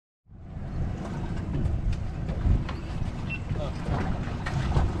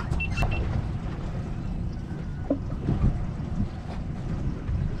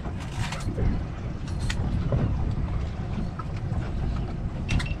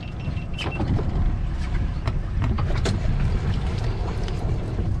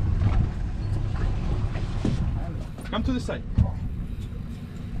come to the side.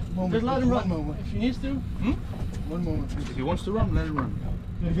 Just let him run. If he needs to. One moment. Please. If he wants to run, let him run.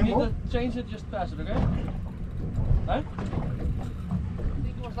 If you need to change it, just pass it, okay? Right? I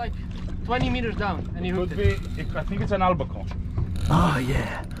think it was like 20 meters down and he hooked it. I think it's an albacore. Ah,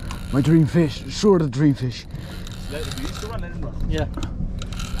 yeah. My dream fish. Sort of dream fish. If he needs to run, let him run. Yeah.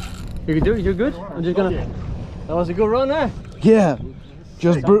 You can do it, you're good. I'm just gonna. That was a good run, eh? Yeah.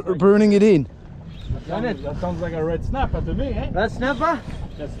 Just burning it in. That sounds like a red snapper to me, eh? Red snapper?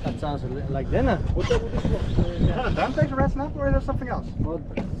 That sounds like dinner. Is that a dam take, a red snapper, or is there something else? Well,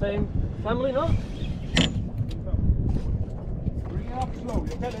 same family, no? Bring it up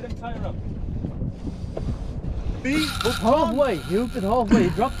slowly, okay? Let him tie it up. Halfway. He hooked it halfway. He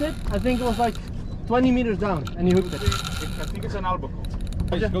dropped it. I think it was like 20 meters down and he hooked it. I think it's an albacore.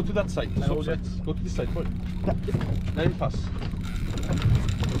 Guys, go to that side. Go to this side. Let him pass.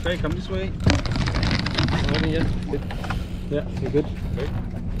 Okay, come this way. Yeah, you're good. Okay.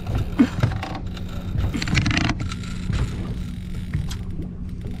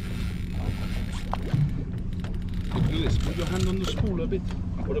 Do this. Put your hand on the spool a bit.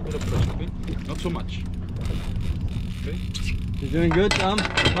 And put a bit of pressure, okay? Not so much. Okay. You're doing good, Tom.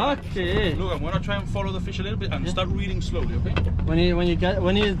 Okay. Look, I'm gonna try and follow the fish a little bit and start reading slowly, okay? When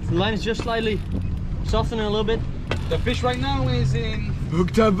the line is just slightly softening a little bit. The fish right now is in.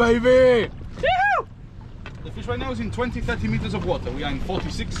 Hooked up, baby! The fish right now is in 20-30 meters of water. We are in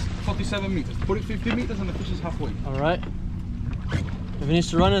 46-47 meters. Put it 50 meters and the fish is halfway. Alright. If he needs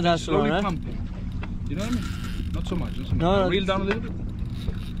to run it, that's slowly right? pumping. You know what I mean? Not so much. Not so much. No, reel down a little bit.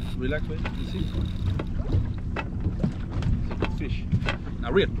 Relax, wait. You see? Fish.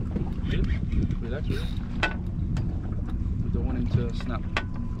 Now reel. Relax, relax. We don't want him to snap.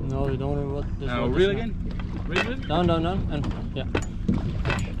 No, you don't want to. Now reel again. Reel. Down, and yeah.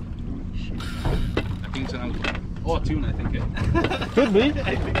 I think it's an albacore. Or a tuna, I think. Could be.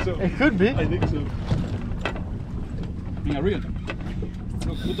 I think so. It could be. I think so. Now reel.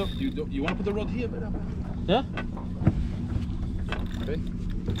 Look, you want to put the rod here? Yeah. Okay.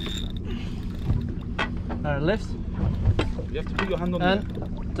 Lift. You have to put your hand on and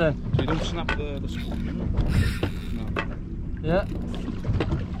there. 10. So you don't snap the spool, you know? No. Yeah.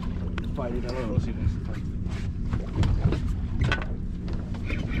 Fight it alone. Let's see what's the fight.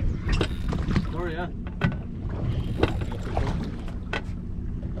 Sorry, yeah.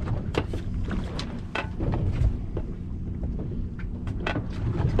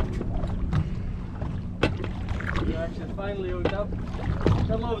 You're actually finally hooked up.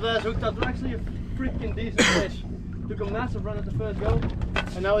 Some over there is hooked up. They're actually a freaking decent fish. Took a massive run at the first go,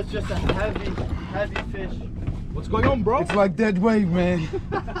 and now it's just a heavy fish. What's going on, bro? It's like dead wave, man.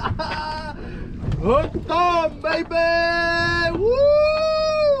 Hooked on, baby!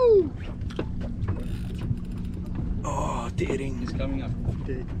 Woo! Oh, dating. He's coming up.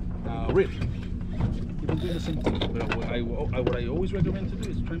 Rip. You can do the same thing. But what I always recommend to do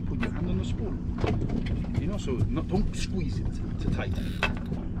is try and put your hand on the spool. You know, so don't squeeze it too tight.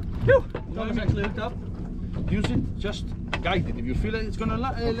 Phew! Not exactly hooked up. Use it, just guide it. If you feel like it's gonna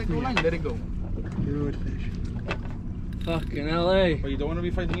let go line, let it go. Good fish. Fucking LA. But you don't want to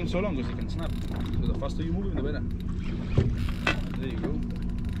be fighting him so long because he can snap. So the faster you move him, the better. There you go.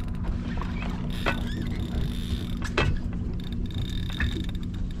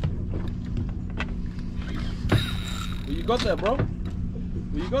 What you got there, bro?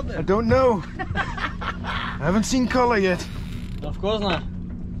 What you got there? I don't know. I haven't seen color yet. Of course not.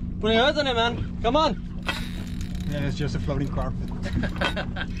 Put your hands on it, man. Come on. Yeah, it's just a floating carpet.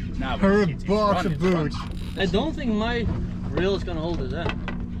 Nah, Her it's box of boots. I don't think my reel is gonna hold it, eh?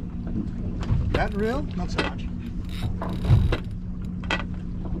 That real? Not so much.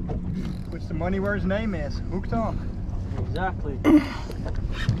 Puts the money where his name is. Hooked on. Exactly.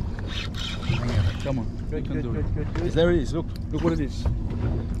 Come on. Good, You can do it. good. There it is. Look what it is.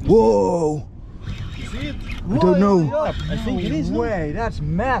 Whoa! You see it? I don't know. I think it is. No way, that's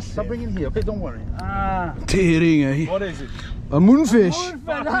massive. Stop bringing it here. Okay, don't worry. Tering, eh? What is it? A moonfish.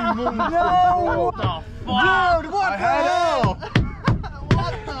 No! What the fuck? Dude, what the hell?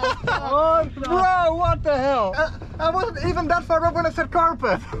 Bro, what the hell? I wasn't even that far up when I said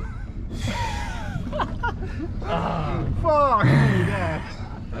carpet. Fuck me, that.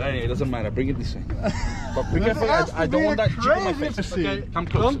 Anyway, it doesn't matter. Bring it this way. But be careful. I don't want that chip in my face. Okay, come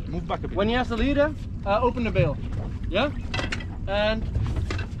close. Move back a bit. When he has the leader, open the bail. Yeah? And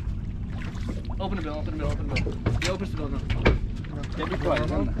open the bail. He opens the bail now. Get me quiet.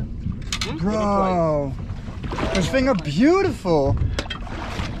 Bro, this thing are beautiful.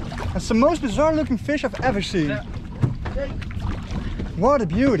 That's the most bizarre looking fish I've ever seen. Yeah. What a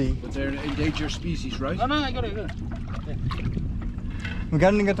beauty. But they're an endangered species, right? No, I got it. We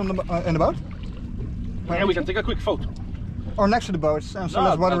getting it on the in the boat? Yeah, we can take a quick photo. Or next to the boat, and so No,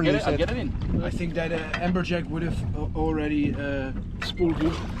 let's water I'll release I'll it. get it in. I think that amberjack would have already spooled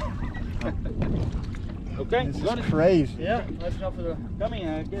you. Okay, This you got is it. crazy. Yeah, let's go for the. Come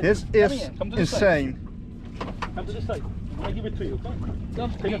here. This come is here. Come to this side. insane. Come to this side. I'll give it to you.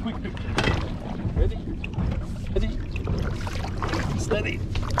 Come. Take a quick picture. Ready? Ready? Steady.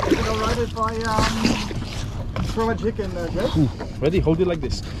 Is it alright if I throw a jig in, Jake? Ready? Hold it like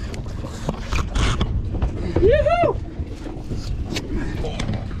this. Yoo-hoo!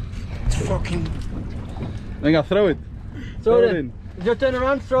 It's fucking... Then I'll throw it. Throw it in. Just turn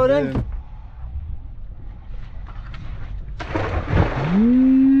around, throw it in.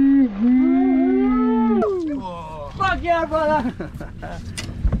 Fuck yeah, brother!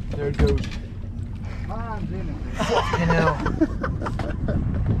 There it goes. Man's in it. Fucking hell.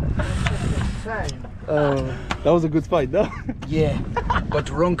 Insane. That was a good fight, though. Yeah, but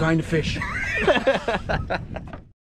the wrong kind of fish.